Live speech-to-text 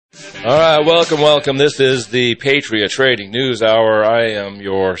All right, welcome. This is the Patriot Trading News Hour. I am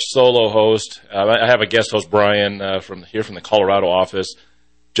your solo host. I have a guest host, Brian, from the Colorado office.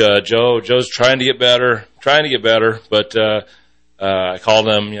 Joe's trying to get better, but I called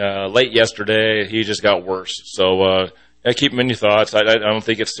him late yesterday. He just got worse. So keep him in your thoughts. I don't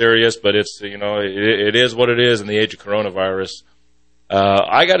think it's serious, but it's it is what it is in the age of coronavirus.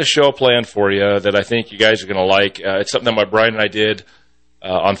 I got a show planned for you that I think you guys are going to like. It's something that Brian and I did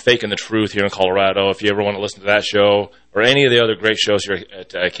on Faking the Truth here in Colorado. If you ever want to listen to that show or any of the other great shows here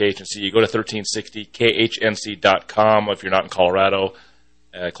at KHNC, you go to 1360khnc.com. If you're not in Colorado,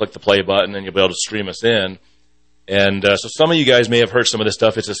 click the play button and you'll be able to stream us in. And so some of you guys may have heard some of this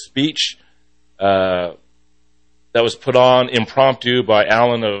stuff. It's a speech that was put on impromptu by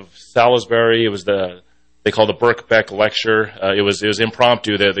Alan of Salisbury. It was they call the Birkbeck lecture. It was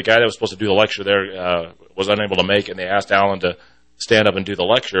impromptu. The guy that was supposed to do the lecture there was unable to make it, and they asked Alan to stand up and do the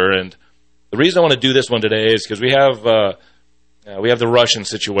lecture. And the reason I want to do this one today is because we have the Russian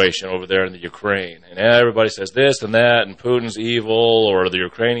situation over there in the Ukraine, and everybody says this and that, and Putin's evil, or the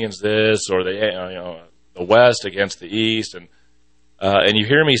Ukrainians this, or the West against the East, and you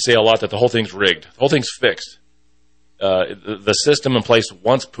hear me say a lot that the whole thing's rigged, the whole thing's fixed. The system in place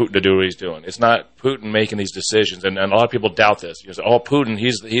wants Putin to do what he's doing. It's not Putin making these decisions, and a lot of people doubt this. You say, "Oh, Putin,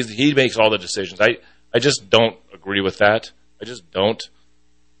 he makes all the decisions." I just don't agree with that. I just don't.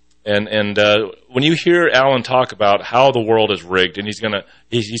 And when you hear Alan talk about how the world is rigged, and he's coming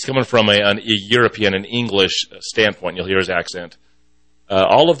from a European and English standpoint, you'll hear his accent.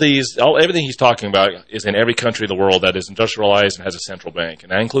 Everything he's talking about is in every country of the world that is industrialized and has a central bank,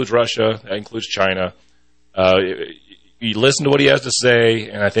 and that includes Russia, that includes China. You listen to what he has to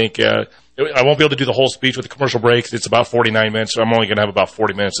say, and I think I won't be able to do the whole speech with the commercial breaks. It's about 49 minutes, so I'm only going to have about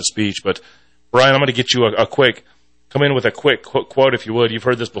 40 minutes of speech. But Brian, I'm going to get you come in with a quick quote, if you would. You've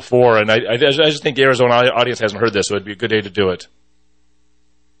heard this before, and I just think the Arizona audience hasn't heard this, so it'd be a good day to do it.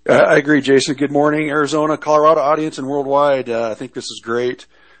 I agree, Jason. Good morning, Arizona, Colorado audience, and worldwide. I think this is great.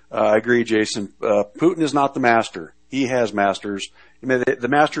 I agree, Jason. Putin is not the master. He has masters. The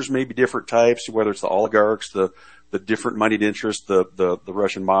masters may be different types, whether it's the oligarchs, the different moneyed interests, the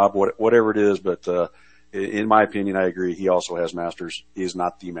Russian mob, whatever it is, but in my opinion, I agree. He also has masters. He is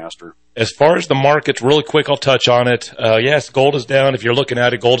not the master. As far as the markets, really quick, I'll touch on it. Yes, gold is down. If you're looking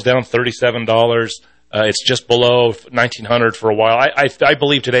at it, gold's down $37. It's just below $1,900 for a while. I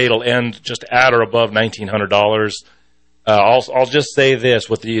believe today it'll end just at or above $1,900. I'll just say this,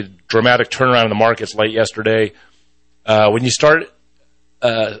 with the dramatic turnaround in the markets late yesterday, when you start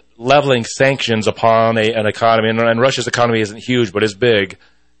leveling sanctions upon an economy, and Russia's economy isn't huge, but it's big,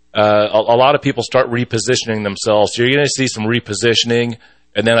 a lot of people start repositioning themselves. So you're going to see some repositioning,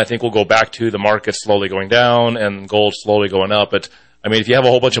 and then I think we'll go back to the market slowly going down and gold slowly going up. But, I mean, if you have a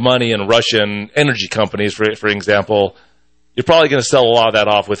whole bunch of money in Russian energy companies, for example, you're probably going to sell a lot of that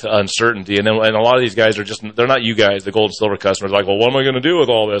off with uncertainty. And a lot of these guys they're not you guys, the gold and silver customers, like, well, what am I going to do with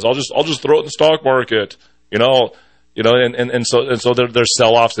all this? I'll just throw it in the stock market, and so there's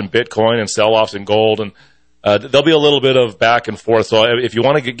sell-offs in Bitcoin and sell-offs in gold, and there'll be a little bit of back and forth. So if you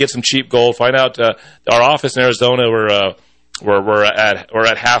want to get some cheap gold, find out our office in Arizona. We're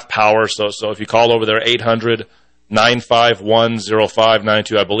at half power. So if you call over there,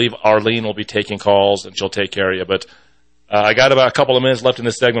 800-951-0592. I believe Arlene will be taking calls, and she'll take care of you. But I got about a couple of minutes left in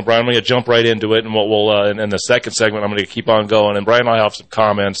this segment, Brian. I'm going to jump right into it, and in the second segment, I'm going to keep on going. And Brian and I have some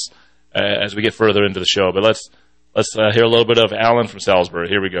comments as we get further into the show. But let's hear a little bit of Alan from Salisbury.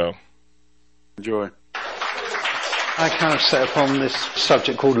 Here we go. Enjoy. I kind of set upon this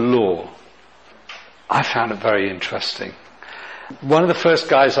subject called law. I found it very interesting. One of the first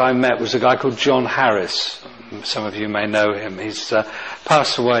guys I met was a guy called John Harris. Some of you may know him. He's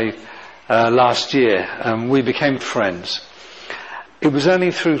passed away last year, and we became friends. It was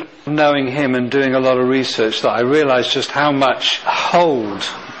only through knowing him and doing a lot of research that I realized just how much hold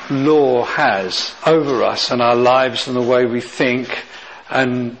law has over us and our lives and the way we think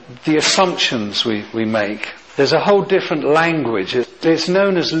and the assumptions we make. There's a whole different language. It's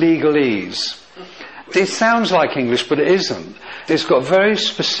known as legalese. It sounds like English, but it isn't. It's got very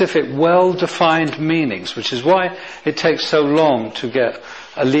specific, well-defined meanings, which is why it takes so long to get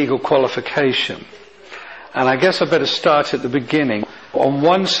a legal qualification. And I guess I better start at the beginning. On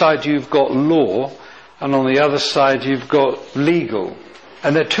one side you've got law, and on the other side you've got legal.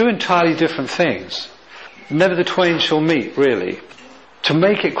 And they're two entirely different things. Never the twain shall meet, really. To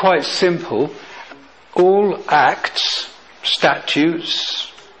make it quite simple, all acts,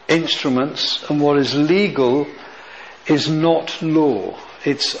 statutes, instruments, and what is legal is not law.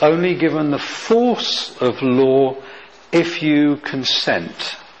 It's only given the force of law if you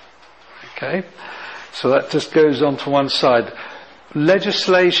consent. Okay? So that just goes on to one side.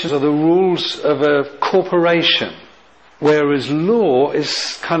 Legislation are the rules of a corporation, whereas law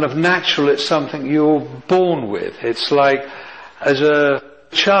is kind of natural. It's something you're born with. It's like, as a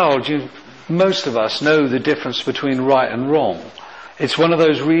child, most of us know the difference between right and wrong. It's one of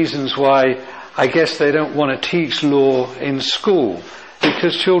those reasons why I guess they don't want to teach law in school,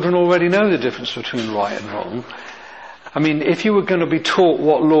 because children already know the difference between right and wrong. I mean, if you were going to be taught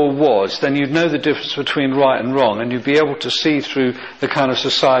what law was, then you'd know the difference between right and wrong, and you'd be able to see through the kind of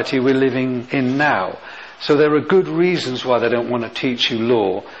society we're living in now. So there are good reasons why they don't want to teach you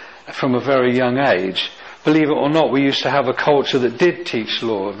law from a very young age. Believe it or not, we used to have a culture that did teach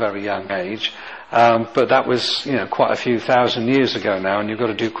law at a very young age, but that was, quite a few thousand years ago now, and you've got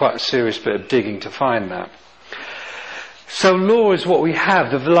to do quite a serious bit of digging to find that. So law is what we have.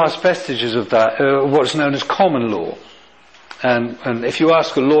 The last vestiges of that are what's known as common law. And if you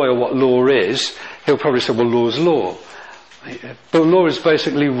ask a lawyer what law is, he'll probably say, well, law is law. But law is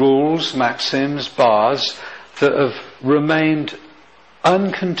basically rules, maxims, bars that have remained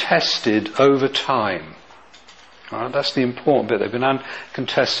uncontested over time. All right, that's the important bit. They've been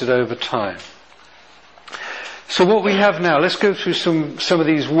uncontested over time. So what we have now, let's go through some of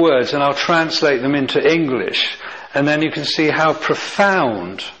these words, and I'll translate them into English, and then you can see how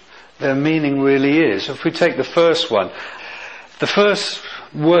profound their meaning really is. If we take the first one, the first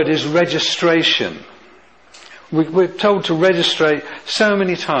word is registration. We're told to register so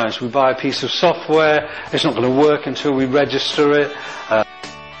many times. We buy a piece of software, it's not going to work until we register it.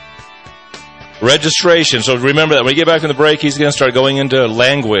 Registration. So remember that when we get back from the break, he's going to start going into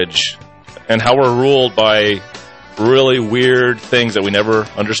language and how we're ruled by really weird things that we never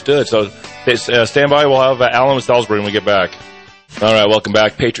understood. So stand by. We'll have Alan with Salisbury when we get back. All right, welcome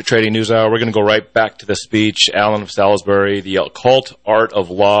back. Patriot Trading News Hour. We're going to go right back to the speech. Alan of Salisbury, the occult art of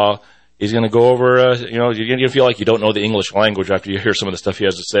law. He's going to go over, you're going to feel like you don't know the English language after you hear some of the stuff he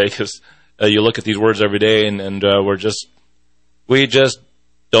has to say, because you look at these words every day and we just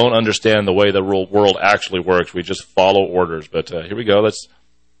don't understand the way the world actually works. We just follow orders. But here we go. Let's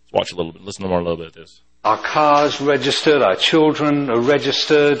watch a little bit. Listen to more a little bit of this. Our cars registered, our children are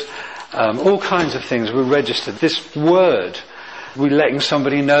registered, all kinds of things were registered. This word, we're letting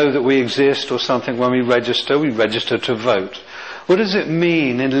somebody know that we exist or something when we register to vote. What does it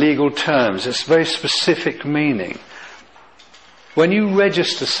mean in legal terms? It's a very specific meaning. When you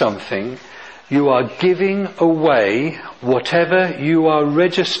register something, you are giving away whatever you are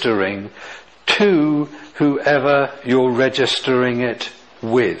registering to whoever you're registering it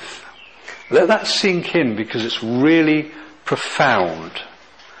with. Let that sink in, because it's really profound.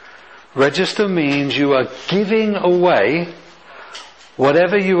 Register means you are giving away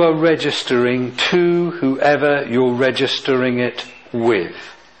whatever you are registering to whoever you're registering it with.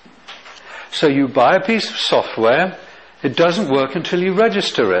 So you buy a piece of software, it doesn't work until you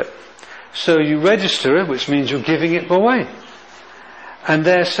register it. So you register it, which means you're giving it away. And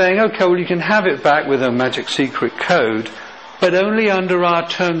they're saying, okay, well, you can have it back with a magic secret code, but only under our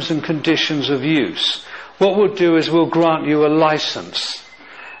terms and conditions of use. What we'll do is we'll grant you a license.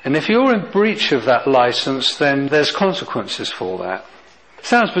 And if you're in breach of that license, then there's consequences for that.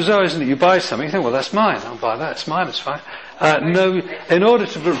 Sounds bizarre, isn't it? You buy something, you think, well, that's mine. I'll buy that. It's mine. It's fine. No, in order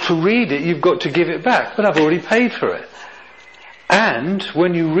to read it, you've got to give it back. But I've already paid for it. And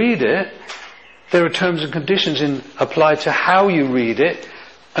when you read it, there are terms and conditions applied to how you read it,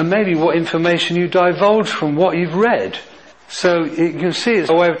 and maybe what information you divulge from what you've read. So you can see it's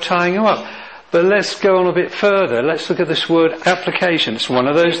a way of tying you up. But let's go on a bit further. Let's look at this word application. It's one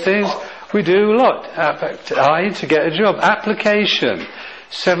of those things we do a lot. To get a job. Application.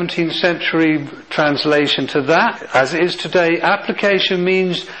 17th century translation to that, as it is today, application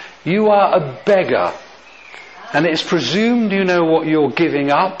means you are a beggar. And it's presumed you know what you're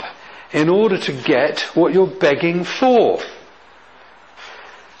giving up in order to get what you're begging for.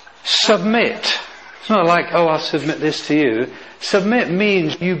 Submit. It's not like, oh, I'll submit this to you. Submit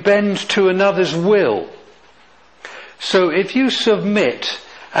means you bend to another's will. So if you submit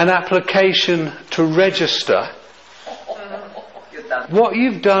an application to register, what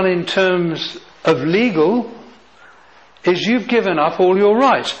you've done in terms of legal is you've given up all your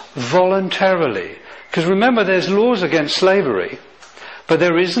rights voluntarily. Because remember, there's laws against slavery, but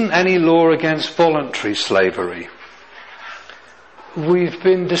there isn't any law against voluntary slavery. We've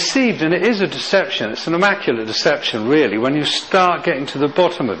been deceived, and it is a deception. It's an immaculate deception, really, when you start getting to the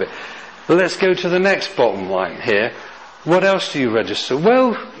bottom of it. Let's go to the next bottom line here. What else do you register?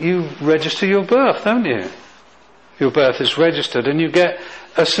 Well, you register your birth, don't you? Your birth is registered, and you get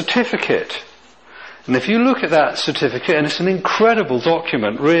a certificate. And if you look at that certificate, and it's an incredible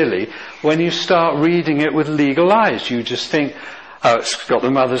document, really, when you start reading it with legal eyes, you just think, oh, it's got the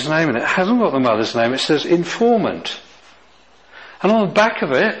mother's name in it. It hasn't got the mother's name. It says informant. And on the back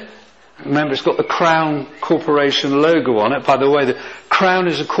of it, remember, it's got the Crown Corporation logo on it. By the way, the Crown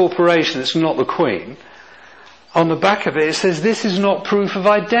is a corporation. It's not the Queen. On the back of it, it says, this is not proof of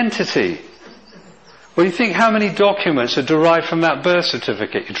identity. Well, you think how many documents are derived from that birth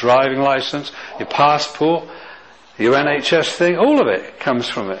certificate? Your driving license, your passport, your NHS thing, all of it comes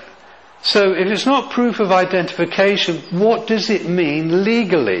from it. So if it's not proof of identification, what does it mean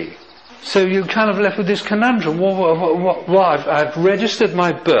legally? So you're kind of left with this conundrum. I've registered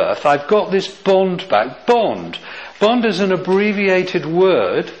my birth, I've got this bond back. Bond. Bond is an abbreviated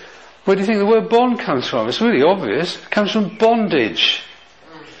word. Where do you think the word bond comes from? It's really obvious. It comes from bondage.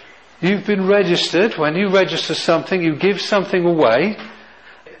 You've been registered. When you register something, you give something away.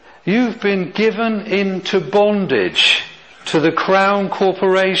 You've been given into bondage to the Crown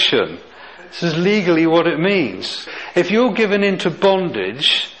Corporation. This is legally what it means. If you're given into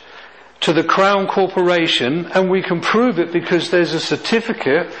bondage to the Crown Corporation, and we can prove it because there's a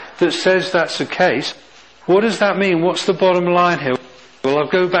certificate that says that's the case, what does that mean? What's the bottom line here? Well, I'll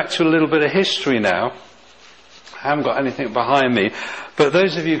go back to a little bit of history now. I haven't got anything behind me, but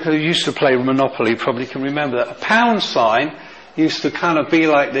those of you who used to play Monopoly probably can remember that a pound sign used to kind of be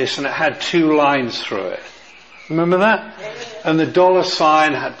like this, and it had two lines through it. Remember that? And the dollar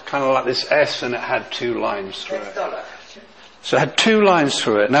sign had kind of like this S, and it had two lines through it. So it had two lines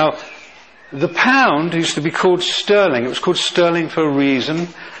through it. Now, the pound used to be called sterling. It was called sterling for a reason,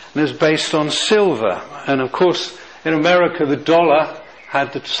 and it was based on silver. And of course, in America, the dollar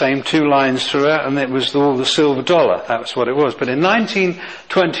had the same two lines through it, and it was all the silver dollar. That was what it was. But in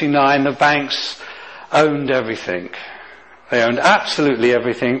 1929, the banks owned everything. They owned absolutely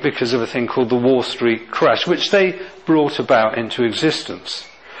everything because of a thing called the Wall Street crash, which they brought about into existence.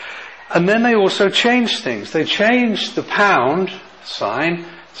 And then they also changed things. They changed the pound sign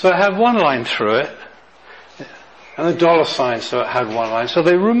so it had one line through it, and the dollar sign so it had one line. So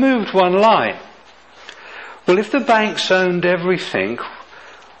they removed one line. Well, if the banks owned everything,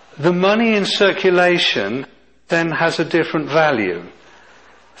 the money in circulation then has a different value.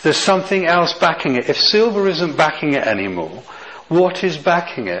 There's something else backing it. If silver isn't backing it anymore, what is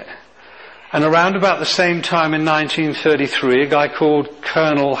backing it? And around about the same time in 1933, a guy called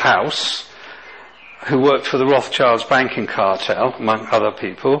Colonel House, who worked for the Rothschilds banking cartel, among other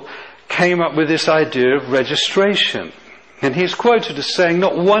people, came up with this idea of registration. And he's quoted as saying,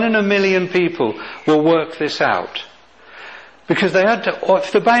 not 1 in a million people will work this out. Because they had to,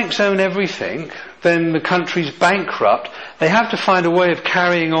 if the banks own everything, then the country's bankrupt. They have to find a way of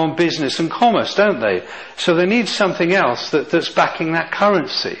carrying on business and commerce, don't they? So they need something else that's backing that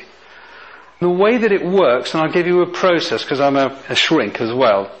currency. The way that it works, and I'll give you a process, because I'm a shrink as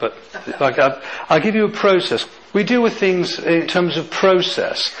well, but I'll give you a process. We deal with things in terms of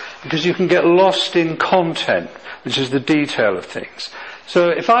process, because you can get lost in content, which is the detail of things. So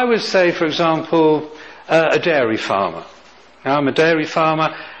if I was, say, for example, a dairy farmer. Now, I'm a dairy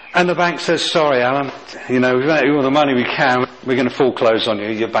farmer, and the bank says, sorry, Alan, we've lent you all the money we can, we're going to foreclose on you,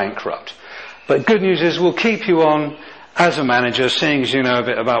 you're bankrupt. But good news is we'll keep you on as a manager, seeing as you know a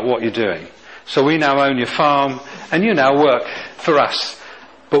bit about what you're doing. So we now own your farm, and you now work for us.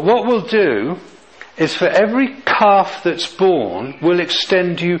 But what we'll do is for every calf that's born, we'll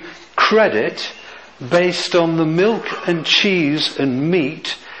extend you credit based on the milk and cheese and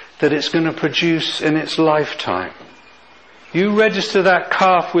meat that it's going to produce in its lifetime. You register that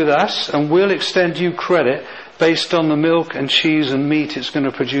calf with us, and we'll extend you credit based on the milk and cheese and meat it's going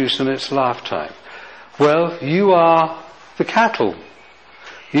to produce in its lifetime. Well, you are the cattle.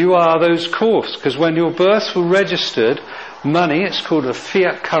 You are those calves, because when your births were registered, money, it's called a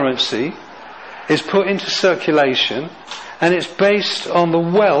fiat currency, is put into circulation, and it's based on the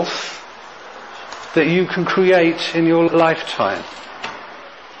wealth that you can create in your lifetime.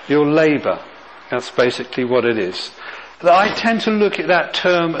 Your labour. That's basically what it is. I tend to look at that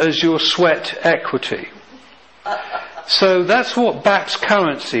term as your sweat equity. So that's what backs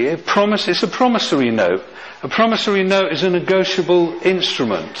currency. It's a promissory note. A promissory note is a negotiable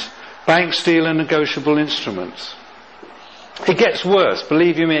instrument. Banks deal in negotiable instruments. It gets worse,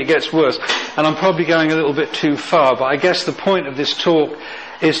 believe you me, it gets worse. And I'm probably going a little bit too far, but I guess the point of this talk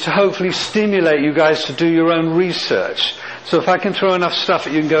is to hopefully stimulate you guys to do your own research. So if I can throw enough stuff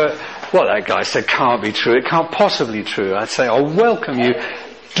at you and go, what that guy said can't be true, it can't possibly be true, I'd say, I'll welcome you.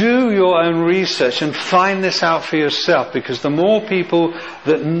 Do your own research and find this out for yourself, because the more people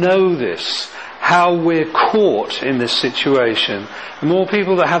that know this, how we're caught in this situation, the more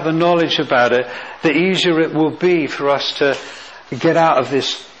people that have the knowledge about it, the easier it will be for us to get out of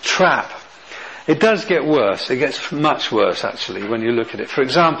this trap. It does get worse. It gets much worse, actually, when you look at it. For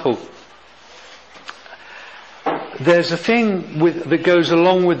example, there's a thing that goes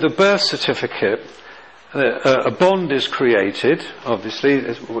along with the birth certificate. A bond is created, obviously,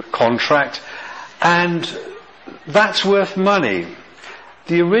 a contract, and that's worth money.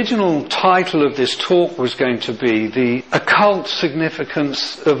 The original title of this talk was going to be the occult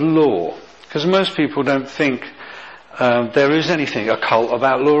significance of law, because most people don't think there is anything occult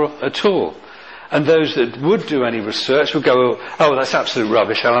about law at all. And those that would do any research would go, oh, that's absolute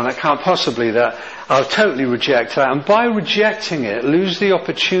rubbish, Alan, that can't possibly, that I'll totally reject that. And by rejecting it, lose the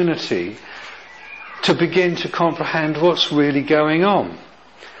opportunity to begin to comprehend what's really going on.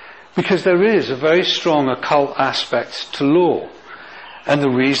 Because there is a very strong occult aspect to law. And the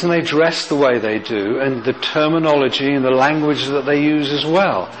reason they dress the way they do, and the terminology and the language that they use as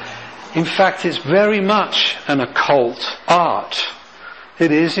well. In fact, it's very much an occult art.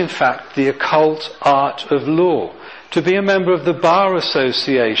 It is, in fact, the occult art of law. To be a member of the Bar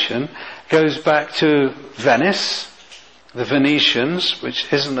Association goes back to Venice, the Venetians,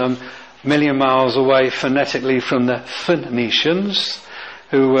 which isn't a million miles away phonetically from the Phoenicians,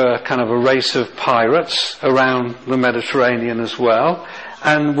 who were kind of a race of pirates around the Mediterranean as well.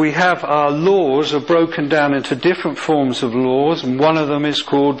 And we have our laws are broken down into different forms of laws, and one of them is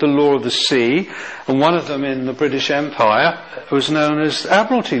called the law of the sea, and one of them in the British Empire was known as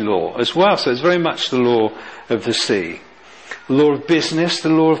Admiralty law as well, so it's very much the law of the sea. The law of business, the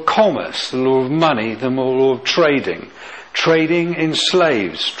law of commerce, the law of money, the law of trading. Trading in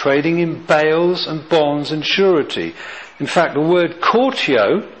slaves, trading in bales and bonds and surety. In fact, the word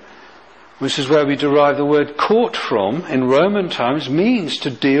courtio, which is where we derive the word court from in Roman times, means to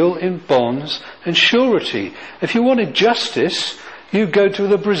deal in bonds and surety. If you wanted justice, you'd go to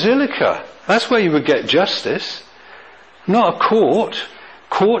the Basilica. That's where you would get justice. Not a court.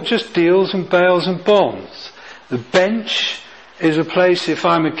 Court just deals in bales and bonds. The bench is a place, if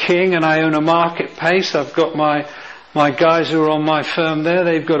I'm a king and I own a marketplace, I've got my guys who are on my firm there,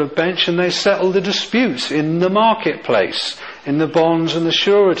 they've got a bench and they settle the disputes in the marketplace, in the bonds and the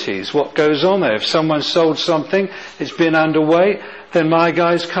sureties, what goes on there. If someone sold something, it's been underweight, then my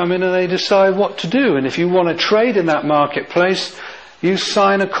guys come in and they decide what to do. And if you want to trade in that marketplace, you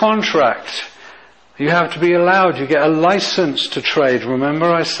sign a contract. You have to be allowed, you get a license to trade. Remember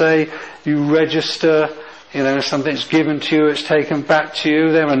I say you register, something's given to you, it's taken back to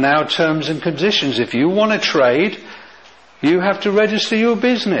you. There are now terms and conditions. If you want to trade, you have to register your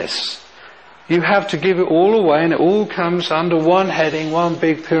business. You have to give it all away, and it all comes under one heading, one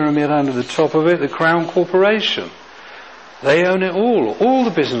big pyramid under the top of it, the Crown Corporation. They own it all the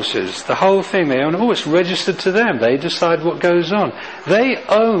businesses, the whole thing, they own it all. It's registered to them. They decide what goes on. They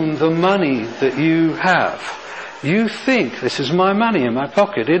own the money that you have. You think, this is my money in my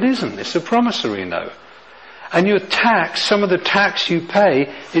pocket. It isn't. It's a promissory note. And your tax, some of the tax you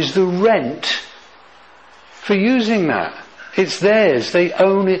pay, is the rent for using that. It's theirs. They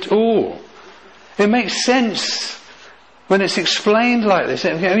own it all. It makes sense when it's explained like this.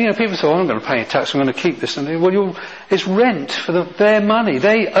 People say, I'm going to pay a tax, I'm going to keep this. And it's rent for their money.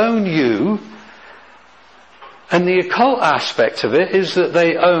 They own you. And the occult aspect of it is that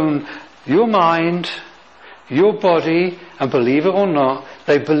they own your mind, your body, and believe it or not,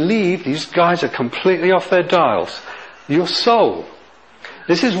 they believe, these guys are completely off their dials, your soul.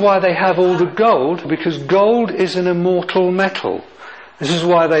 This is why they have all the gold, because gold is an immortal metal. This is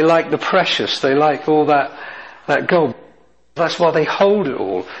why they like the precious, they like all that gold. That's why they hold it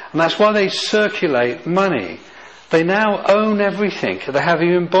all, and that's why they circulate money. They now own everything. They have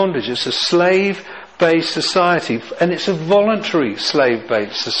you in bondage. It's a slave-based society, and it's a voluntary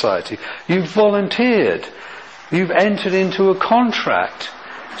slave-based society. You've volunteered. You've entered into a contract.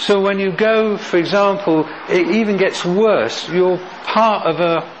 So when you go, for example, it even gets worse. You're part of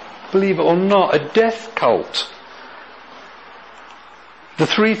a, believe it or not, a death cult. The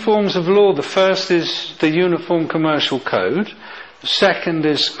three forms of law, the first is the Uniform Commercial Code. The second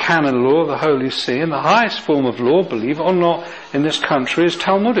is canon law, the Holy See. And the highest form of law, believe it or not, in this country is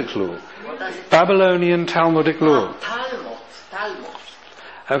Talmudic law. Babylonian Talmudic law. Talmud.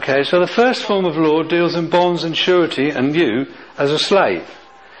 Okay, so the first form of law deals in bonds and surety, and you as a slave.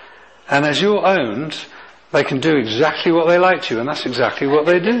 And as you're owned, they can do exactly what they like to you, and that's exactly what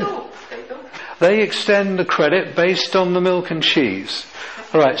they do. They extend the credit based on the milk and cheese.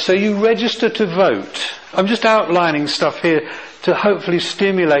 Alright, so you register to vote. I'm just outlining stuff here to hopefully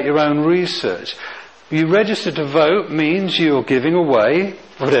stimulate your own research. You register to vote means you're giving away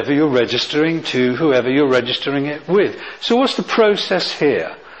whatever you're registering to whoever you're registering it with. So what's the process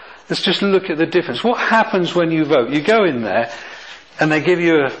here? Let's just look at the difference. What happens when you vote? You go in there and they give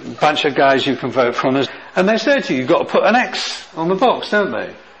you a bunch of guys you can vote from, and they say to you, you've got to put an X on the box, don't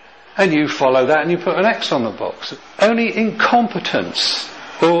they? And you follow that and you put an X on the box. Only incompetents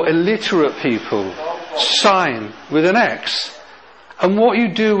or illiterate people sign with an X. And what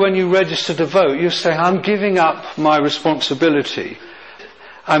you do when you register to vote, you say, I'm giving up my responsibility.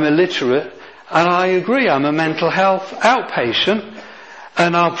 I'm illiterate, and I agree, I'm a mental health outpatient,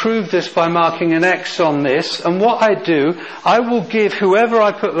 and I'll prove this by marking an X on this. And what I do, I will give whoever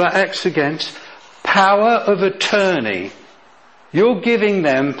I put that X against power of attorney. You're giving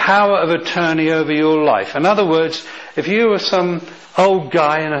them power of attorney over your life. In other words, if you were some old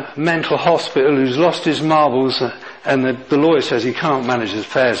guy in a mental hospital who's lost his marbles and the lawyer says he can't manage his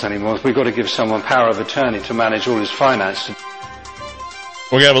affairs anymore, we've got to give someone power of attorney to manage all his finances.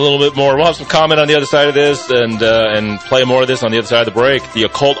 We're going to have a little bit more. We'll have some comment on the other side of this and play more of this on the other side of the break. The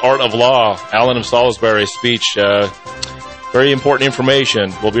Occult Art of Law, Alan of Salisbury's speech. Very important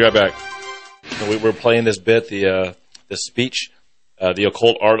information. We'll be right back. We're playing this bit, the speech, the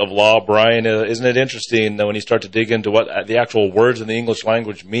Occult Art of Law. Brian, isn't it interesting when you start to dig into what the actual words in the English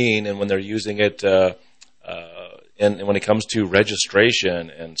language mean and when they're using it and when it comes to registration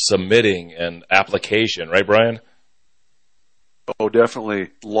and submitting and application, right, Brian? Oh, definitely.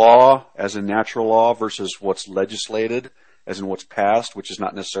 Law as in natural law versus what's legislated as in what's passed, which is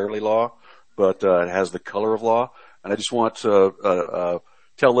not necessarily law, but it has the color of law. And I just want to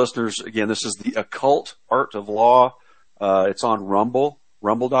tell listeners, again, this is the Occult Art of Law. It's on Rumble,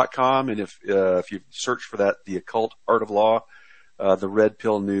 rumble.com. And if you search for that, the Occult Art of Law, the Red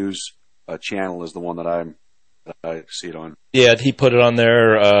Pill News channel is the one that I see it on. Yeah, he put it on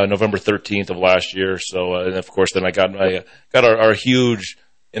there November 13th of last year. So, and of course, then I got our huge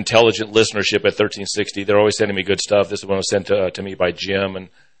intelligent listenership at 1360. They're always sending me good stuff. This one was sent to me by Jim, and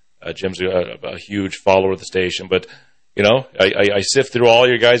Jim's a huge follower of the station. But you know, I sift through all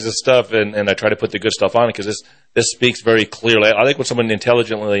your guys' stuff and I try to put the good stuff on it because this speaks very clearly. I think when someone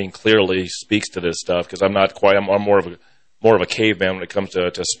intelligently and clearly speaks to this stuff, because I'm more of a caveman when it comes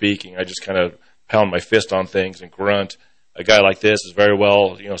to speaking. I just kind of pound my fist on things and grunt. A guy like this is very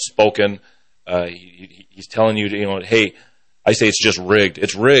well, spoken. He's telling you, hey, I say it's just rigged.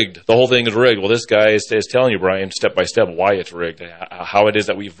 It's rigged. The whole thing is rigged. Well, this guy is telling you, Brian, step by step, why it's rigged, how it is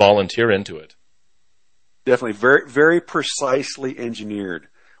that we volunteer into it. Definitely very, very precisely engineered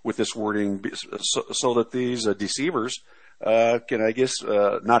with this wording so that these deceivers can, I guess,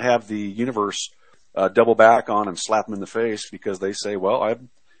 not have the universe double back on and slap them in the face because they say, well,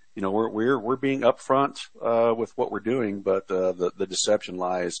 we're being upfront with what we're doing, but the deception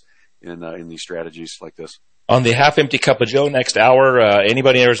lies in these strategies like this. On the Half Empty Cup of Joe next hour,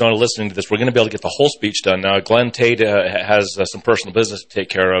 anybody in Arizona listening to this, we're going to be able to get the whole speech done. Now, Glenn Tate has some personal business to take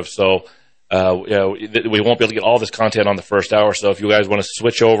care of, so we won't be able to get all this content on the first hour. So if you guys want to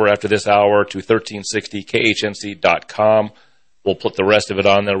switch over after this hour to 1360khnc.com, we'll put the rest of it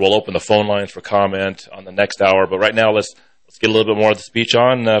on there. We'll open the phone lines for comment on the next hour. But right now, let's get a little bit more of the speech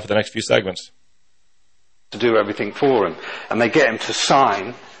on for the next few segments. To do everything for him. And they get him to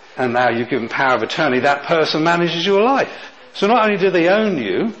sign, and now you give them power of attorney. That person manages your life. So not only do they own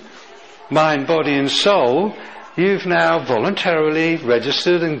you, mind, body, and soul, you've now voluntarily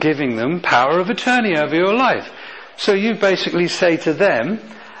registered and giving them power of attorney over your life. So you basically say to them,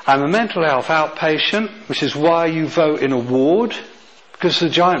 I'm a mental health outpatient, which is why you vote in a ward, because it's a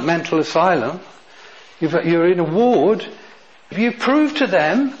giant mental asylum. You're in a ward. If you prove to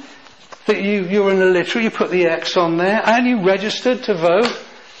them that you're an illiterate, you put the X on there, and you registered to vote,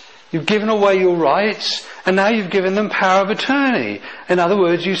 you've given away your rights, and now you've given them power of attorney. In other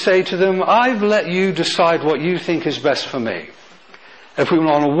words, you say to them, I've let you decide what you think is best for me. If we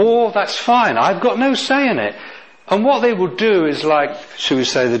were on a war, that's fine. I've got no say in it. And what they will do is like, shall we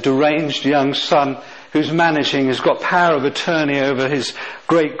say, the deranged young son who's managing has got power of attorney over his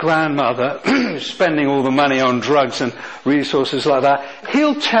great-grandmother, who's spending all the money on drugs and resources like that.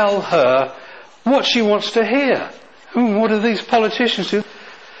 He'll tell her what she wants to hear. What do these politicians do?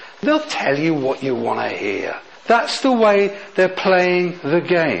 They'll tell you what you want to hear. That's the way they're playing the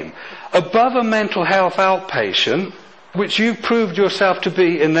game. Above a mental health outpatient, which you've proved yourself to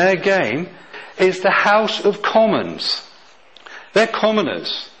be in their game, is the House of Commons. They're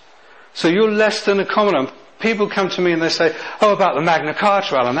commoners. So you're less than a commoner. People come to me and they say, about the Magna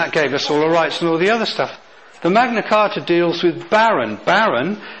Carta, Alan, that gave us all the rights and all the other stuff. The Magna Carta deals with baron.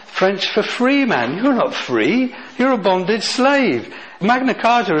 Baron, French for free man. You're not free. You're a bonded slave. Magna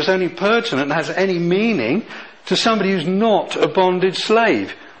Carta is only pertinent and has any meaning to somebody who's not a bonded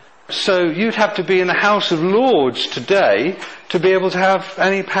slave. So you'd have to be in the House of Lords today to be able to have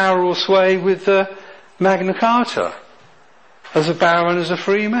any power or sway with the Magna Carta as a baron, as a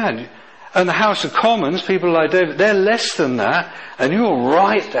free man. And the House of Commons, people like David, they're less than that, and you're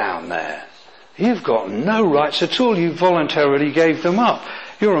right down there. You've got no rights at all. You voluntarily gave them up.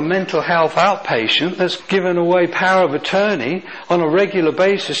 You're a mental health outpatient that's given away power of attorney on a regular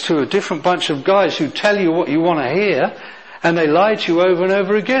basis to a different bunch of guys who tell you what you want to hear, and they lie to you over and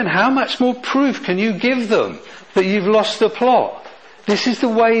over again. How much more proof can you give them that you've lost the plot? This is the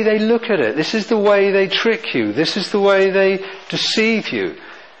way they look at it. This is the way they trick you. This is the way they deceive you.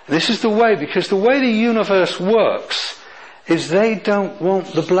 This is the way, because the way the universe works is they don't want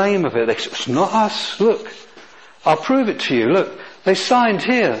the blame of it. They say, it's not us. Look, I'll prove it to you. Look, they signed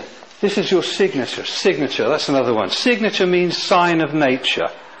here. This is your signature. Signature, that's another one. Signature means sign of nature.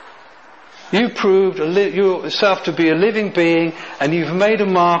 You proved yourself to be a living being, and you've made a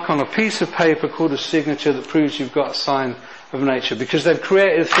mark on a piece of paper called a signature that proves you've got a sign of nature, because they've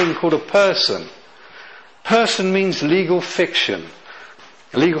created a thing called a person. Person means legal fiction.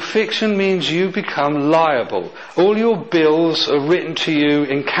 Legal fiction means you become liable. All your bills are written to you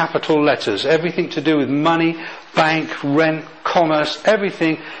in capital letters. Everything to do with money, bank, rent, commerce,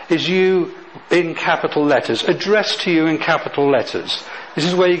 everything is you in capital letters, addressed to you in capital letters. This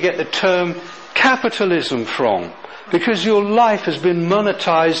is where you get the term capitalism from, because your life has been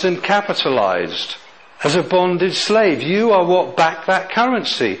monetized and capitalized. As a bonded slave, you are what backed that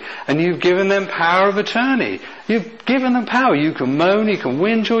currency, and you've given them power of attorney. You've given them power. You can moan, you can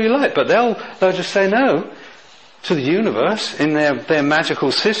whinge all you like, but they'll just say no to the universe in their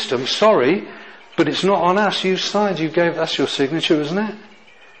magical system. Sorry, but it's not on us. You signed, you gave us your signature, isn't it?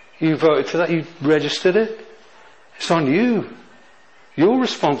 You voted for that, you registered it. It's on you. You're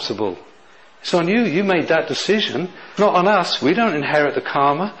responsible. It's on you. You made that decision, not on us. We don't inherit the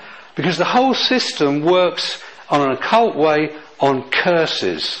karma. Because the whole system works on an occult way on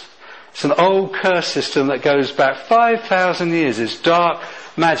curses. It's an old curse system that goes back 5,000 years. It's dark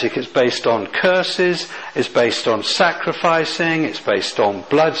magic. It's based on curses. It's based on sacrificing. It's based on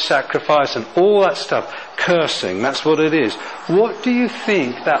blood sacrifice and all that stuff. Cursing, that's what it is. What do you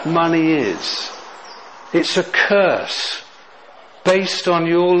think that money is? It's a curse based on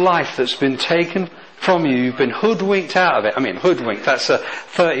your life that's been taken from you. You've been hoodwinked out of it. I mean, hoodwinked, that's a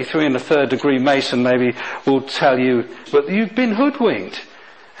 33 and a third degree Mason maybe will tell you. But you've been hoodwinked.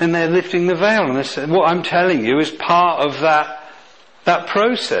 And they're lifting the veil. And they say, what I'm telling you is part of that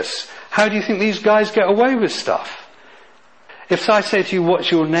process. How do you think these guys get away with stuff? If I say to you, what's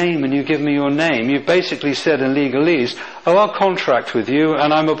your name, and you give me your name, you've basically said in legalese, oh, I'll contract with you,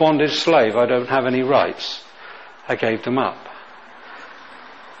 and I'm a bonded slave. I don't have any rights. I gave them up.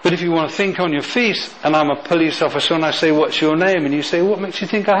 But if you want to think on your feet, and I'm a police officer, and I say, what's your name? And you say, what makes you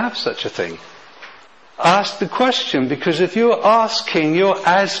think I have such a thing? Ask the question, because if you're asking, you're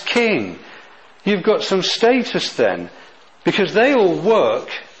as king. You've got some status then. Because they all work,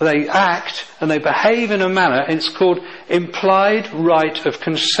 they act, and they behave in a manner, it's called implied right of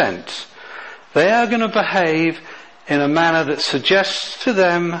consent. They are going to behave in a manner that suggests to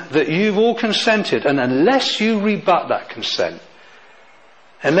them that you've all consented, and unless you rebut that consent,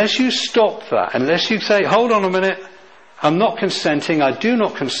 unless you stop that, unless you say, hold on a minute, I'm not consenting, I do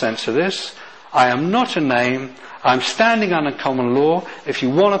not consent to this, I am not a name, I'm standing under common law, if you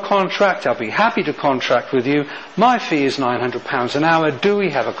want a contract, I'll be happy to contract with you, my fee is £900 an hour, do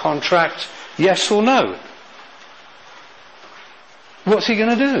we have a contract, yes or no? What's he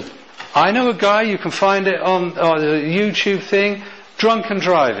going to do? I know a guy, you can find it on the YouTube thing, drunken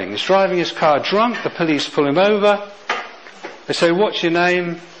driving. He's driving his car drunk, the police pull him over. They say, what's your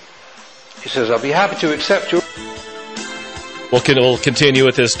name? He says, I'll be happy to accept your... We'll continue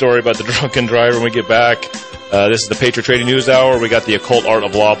with this story about the drunken driver when we get back. This is the Patriot Trading News Hour. We got the Occult Art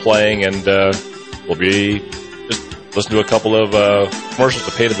of Law playing, and we'll be just listen to a couple of commercials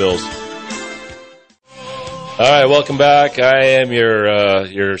to pay the bills. All right, welcome back. I am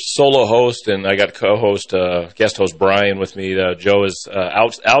your solo host, and I got co-host, guest host Brian with me. Joe is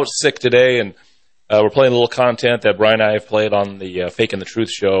out sick today, and we're playing a little content that Brian and I have played on the Fake and the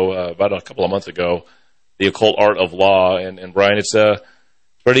Truth show about a couple of months ago, the Occult Art of Law. And Brian, it's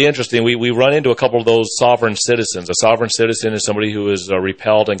pretty interesting. We run into a couple of those sovereign citizens. A sovereign citizen is somebody who is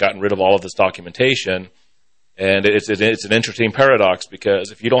repelled and gotten rid of all of this documentation. And it's an interesting paradox,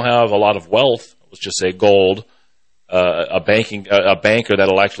 because if you don't have a lot of wealth, let's just say gold, a banker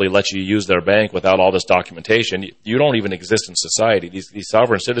that'll actually let you use their bank without all this documentation, you don't even exist in society. These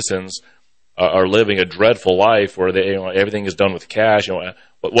sovereign citizens are living a dreadful life where everything is done with cash.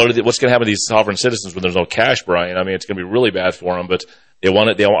 What's going to happen to these sovereign citizens when there's no cash, Brian? I mean, it's going to be really bad for them. But they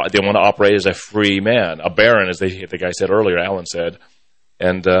want to operate as a free man, a baron, as the guy said earlier, Alan said.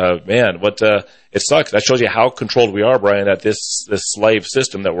 And it sucks. That shows you how controlled we are, Brian. That this slave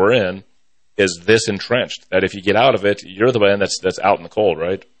system that we're in is this entrenched. That if you get out of it, you're the man that's out in the cold,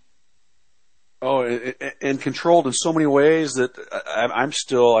 right? Oh, and controlled in so many ways that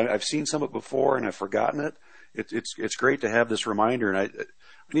I've seen some of it before and I've forgotten it. It's great to have this reminder, and I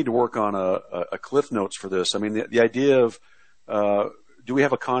need to work on a cliff notes for this. I mean, the idea of do we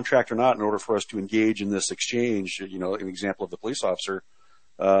have a contract or not in order for us to engage in this exchange? An example of the police officer,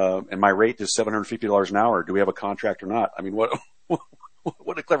 and my rate is $750 an hour. Do we have a contract or not? I mean, what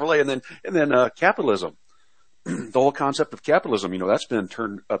a clever lay. And then capitalism, the whole concept of capitalism, that's been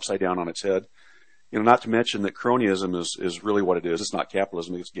turned upside down on its head. Not to mention that cronyism is really what it is. It's not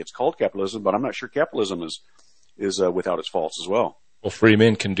capitalism. It's called capitalism, but I'm not sure capitalism is without its faults as well. Well, free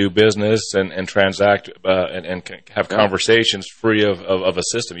men can do business and transact and can have conversations free of a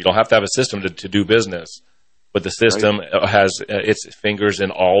system. You don't have to have a system to do business, but the system has its fingers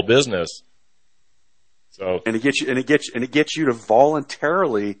in all business. So, and it gets you to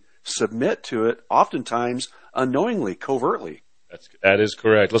voluntarily submit to it, oftentimes unknowingly, covertly. That is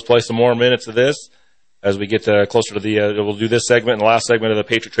correct. Let's play some more minutes of this as we get closer to we'll do this segment and the last segment of the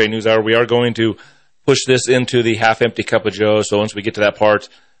Patriot Trade News Hour. We are going to push this into the half-empty cup of joe. So once we get to that part,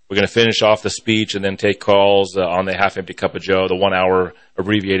 we're going to finish off the speech and then take calls on the half-empty cup of joe, the 1-hour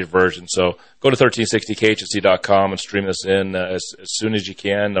abbreviated version. So go to 1360khsc.com and stream this in as soon as you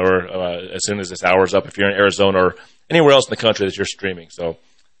can, or as soon as this hour's up if you're in Arizona or anywhere else in the country that you're streaming. So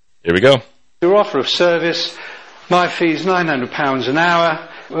here we go. Your offer of service, my fee's £900 an hour.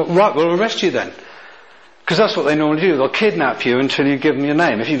 Right, we'll arrest you then. Because that's what they normally do. They'll kidnap you until you give them your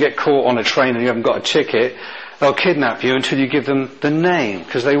name. If you get caught on a train and you haven't got a ticket, they'll kidnap you until you give them the name.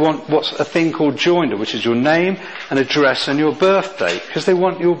 Because they want what's a thing called joinder, which is your name and address and your birthday. Because they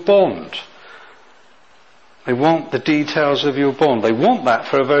want your bond. They want the details of your bond. They want that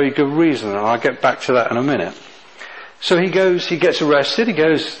for a very good reason, and I'll get back to that in a minute. So he gets arrested, he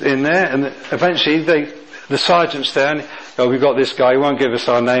goes in there, and eventually the sergeant's there, and we've got this guy, he won't give us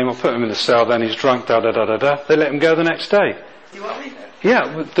our name, I'll put him in the cell, then he's drunk, da-da-da-da-da. They let him go the next day. You want me?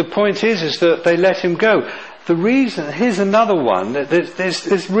 Yeah, the point is that they let him go. The reason, here's another one,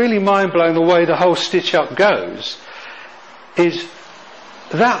 it's really mind-blowing the way the whole stitch-up goes, is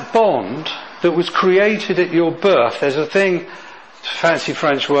that bond that was created at your birth, there's a thing, fancy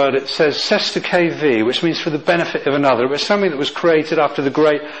French word, it says c'est de vie, which means for the benefit of another. It was something that was created after the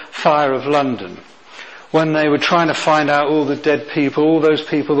Great Fire of London, when they were trying to find out all the dead people, all those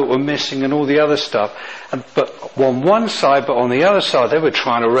people that were missing and all the other stuff. But on one side, but on the other side, they were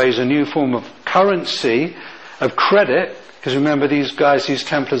trying to raise a new form of currency, of credit, because remember these guys, these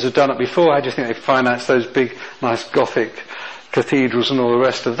Templars had done it before. How do you think they financed those big, nice Gothic cathedrals and all the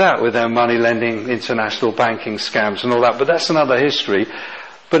rest of that with their money lending, international banking scams and all that? But that's another history.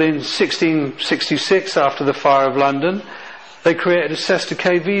 But in 1666, after the Fire of London, they created a c'est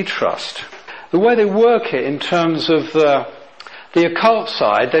de vie trust. The way they work it in terms of the occult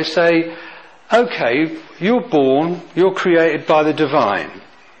side, they say, okay, you're born, you're created by the divine.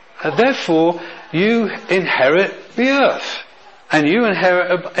 Therefore, you inherit the earth. And you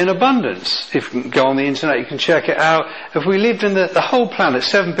inherit in abundance. If you go on the internet, you can check it out. If we lived in the whole planet,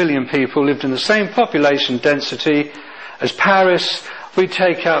 7 billion people lived in the same population density as Paris, we'd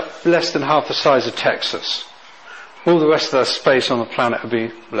take up less than half the size of Texas. All the rest of the space on the planet would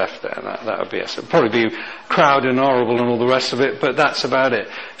be left there. That would be it. It would probably be crowded and horrible and all the rest of it, but that's about it.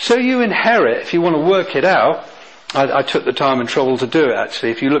 So you inherit, if you want to work it out, I took the time and trouble to do it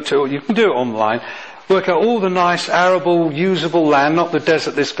actually. If you looked at it, you can do it online. Work out all the nice arable, usable land, not the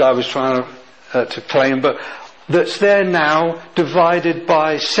desert this guy was trying to claim, but that's there now, divided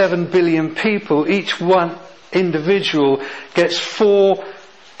by 7 billion people. Each one individual gets 4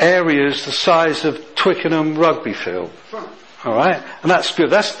 areas the size of Twickenham rugby field. All right, and that's good.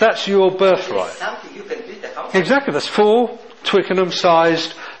 That's your birthright. Exactly. That's 4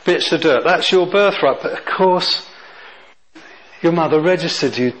 Twickenham-sized bits of dirt. That's your birthright. But of course, your mother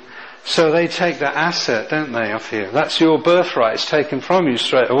registered you, so they take that asset, don't they, off you? That's your birthright. It's taken from you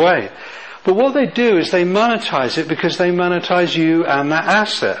straight away. But what they do is they monetize it because they monetize you and that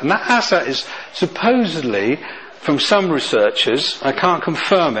asset. And that asset is supposedly, from some researchers, I can't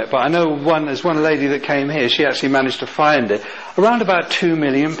confirm it, but I know there's one lady that came here, she actually managed to find it, around about £2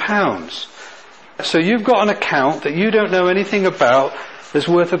 million. So you've got an account that you don't know anything about that's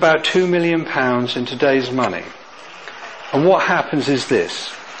worth about £2 million in today's money. And what happens is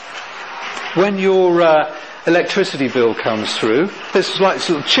this. When your electricity bill comes through, there's like this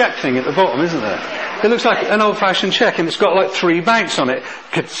little check thing at the bottom, isn't there? It looks like an old-fashioned check, and it's got like 3 banks on it.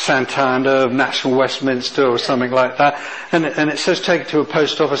 Santander, National Westminster, or something like that. And it says take it to a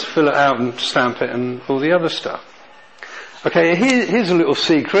post office, fill it out and stamp it and all the other stuff. Okay, here's a little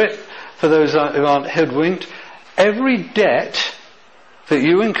secret for those who aren't hoodwinked. Every debt that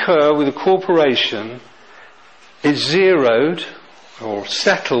you incur with a corporation is zeroed or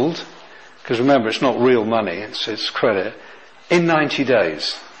settled, because remember, it's not real money, it's credit, in 90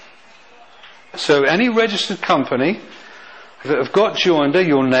 days. So any registered company that have got joinder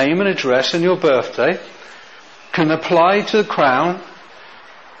your name and address and your birthday can apply to the Crown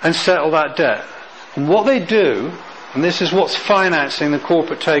and settle that debt. And what they do, and this is what's financing the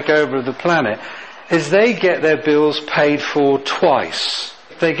corporate takeover of the planet, is they get their bills paid for twice.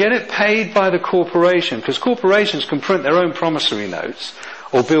 They get it paid by the corporation, because corporations can print their own promissory notes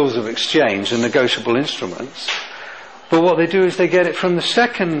or bills of exchange and negotiable instruments. But what they do is they get it from the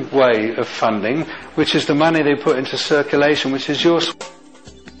second way of funding, which is the money they put into circulation, which is yours.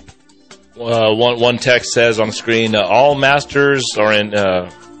 One text says on the screen, all masters are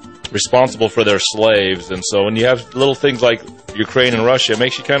responsible for their slaves. And so when you have little things like Ukraine and Russia, it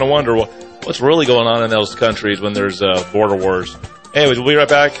makes you kind of wonder what's really going on in those countries when there's border wars. Anyways, we'll be right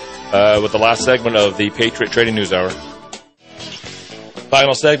back with the last segment of the Patriot Trading News Hour.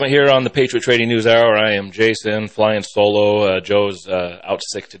 Final segment here on the Patriot Trading News Hour. I am Jason, flying solo. Joe's out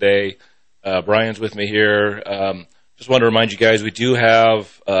sick today. Brian's with me here. Just want to remind you guys, we do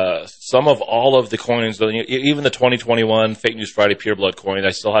have some of all of the coins, even the 2021 Fake News Friday Pure Blood coin. I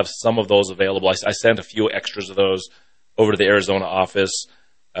still have some of those available. I sent a few extras of those over to the Arizona office.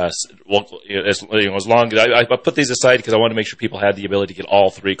 As long as I put these aside because I wanted to make sure people had the ability to get all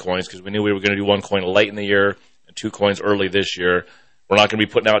 3 coins, because we knew we were going to do 1 coin late in the year and 2 coins early this year. We're not going to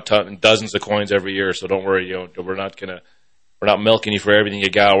be putting out dozens of coins every year, so don't worry. We're not milking you for everything you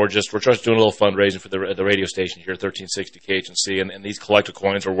got. We're just doing a little fundraising for the radio station here, 1360 KHNC, and these collector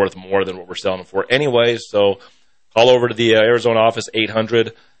coins are worth more than what we're selling them for anyway. So call over to the Arizona office,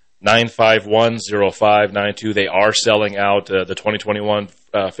 800-951-0592. They are selling out the 2021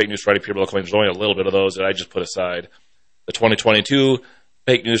 Fake News Friday Pure Blood coins. There's only a little bit of those that I just put aside. The 2022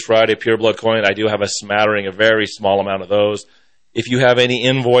 Fake News Friday Pure Blood coin, I do have a smattering, a very small amount of those. If you have any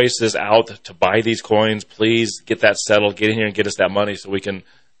invoices out to buy these coins, please get that settled. Get in here and get us that money so we can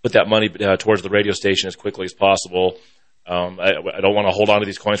put that money towards the radio station as quickly as possible. I don't want to hold on to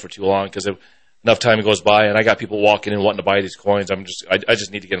these coins for too long, because enough time goes by and I got people walking in wanting to buy these coins. I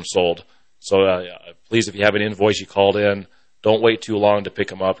just need to get them sold. So please, if you have an invoice you called in, don't wait too long to pick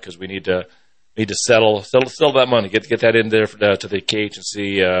them up, because we need to settle that money. Get that in there to the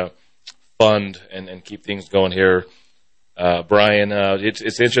KHNC fund and keep things going here. Brian,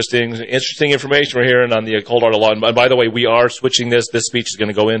 it's interesting information we're hearing on the cold art of law. And by the way, we are switching this. This speech is going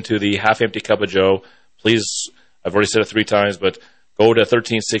to go into the half-empty cup of Joe. Please, I've already said it 3 times, but go to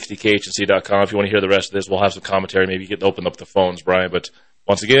 1360khnc.com if you want to hear the rest of this. We'll have some commentary. Maybe you can open up the phones, Brian. But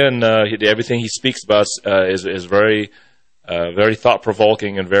once again, everything he speaks about is very, very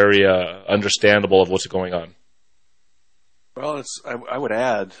thought-provoking and very understandable of what's going on. Well, I would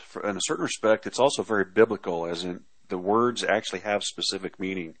add, in a certain respect, it's also very biblical, as in the words actually have specific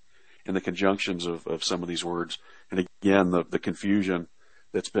meaning in the conjunctions of some of these words. And again, the confusion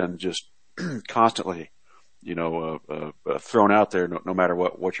that's been just constantly, thrown out there, no matter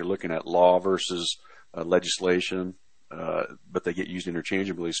what you're looking at, law versus legislation, but they get used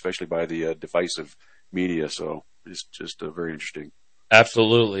interchangeably, especially by the divisive media. So it's just very interesting.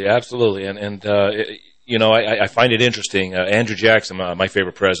 Absolutely. And I find it interesting. Andrew Jackson, my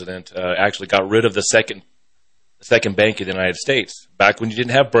favorite president, actually got rid of the second bank in the United States. Back when you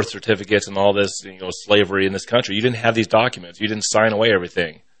didn't have birth certificates and all this, slavery in this country, you didn't have these documents. You didn't sign away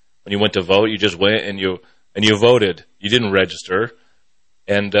everything. When you went to vote, you just went and you voted. You didn't register.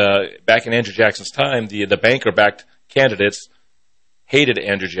 And back in Andrew Jackson's time, the banker-backed candidates hated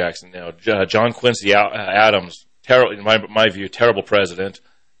Andrew Jackson. John Quincy Adams, terrible, in my view, terrible president.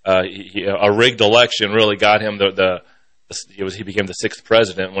 A rigged election really got him he became the 6th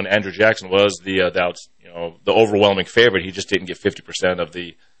president, when Andrew Jackson was the overwhelming favorite. He just didn't get 50% of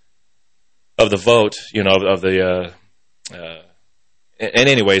the vote, and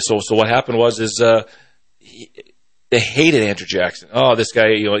anyway, so what happened was they hated Andrew Jackson. Oh, this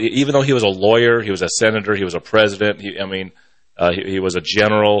guy, even though he was a lawyer, he was a senator, he was a president, he was a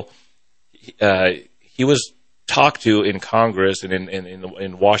general. He was talked to in Congress and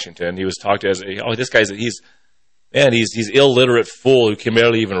in Washington. He was talked to as, this guy's he's illiterate fool who can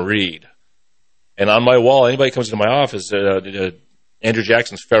barely even read. And on my wall, anybody comes into my office, Andrew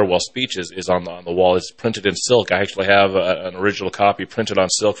Jackson's farewell speech is on the wall. It's printed in silk. I actually have an original copy printed on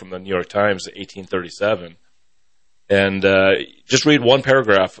silk from the New York Times, 1837. And just read one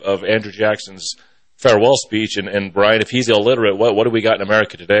paragraph of Andrew Jackson's farewell speech, and Brian, if he's illiterate, what do we got in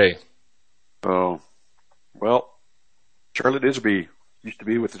America today? Oh, well, Charlie Disby used to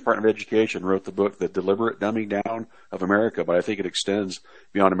be with the Department of Education, wrote the book, The Deliberate Dumbing Down of America, but I think it extends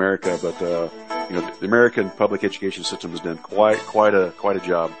beyond America. But the American public education system has done quite a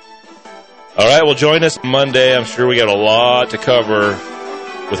job. All right, well, join us Monday. I'm sure we got a lot to cover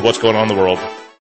with what's going on in the world.